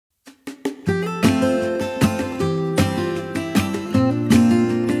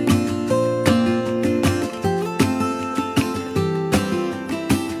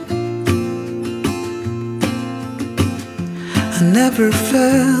never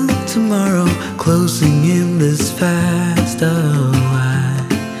felt tomorrow closing in this fast. Oh,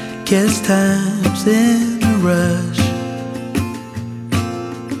 I guess time's in a rush.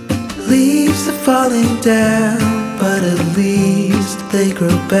 Leaves are falling down, but at least they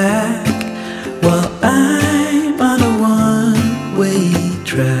grow back, while I'm on a one-way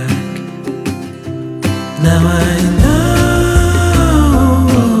track. Now I know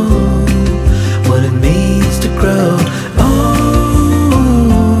what it means to grow old.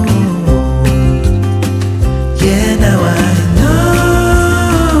 Yeah, now I know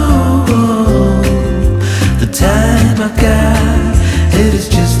the time I've got, it is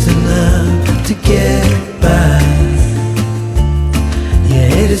just enough to get by. Yeah,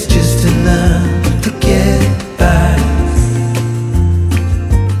 it is just enough to get by.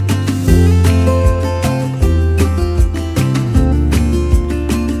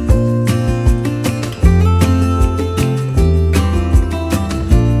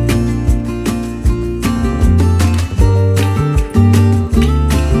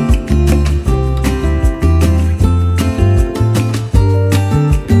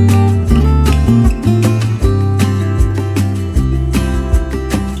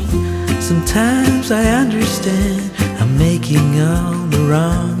 Sometimes I understand I'm making all the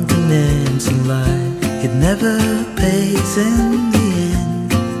wrong demands in life. It never pays in the end,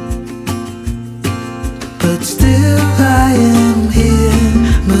 but still I am here,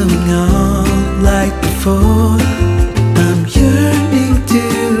 moving on like before. I'm yearning to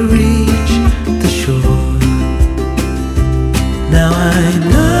reach the shore. Now I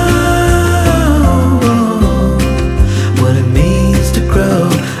know what it means to grow.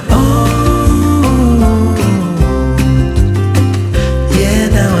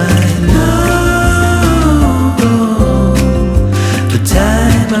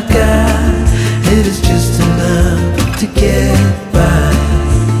 I've got, it is just enough to get by.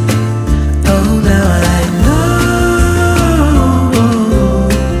 Oh, now I know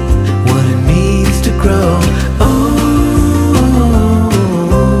what it means to grow old.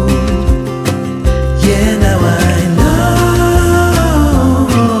 Yeah, now I know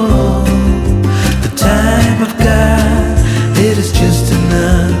the time I've got, it is just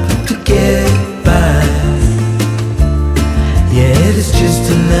enough to get by. Yeah, it is just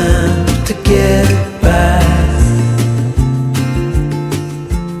enough to get by.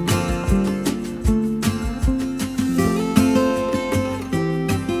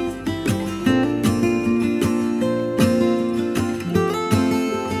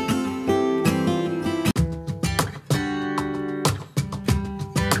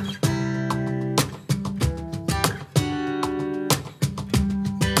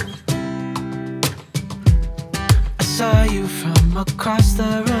 I saw you from across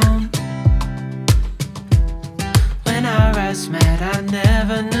the room. When our eyes met, I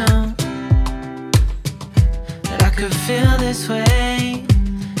never knew that I could feel this way.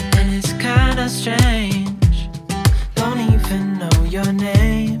 And it's kinda strange.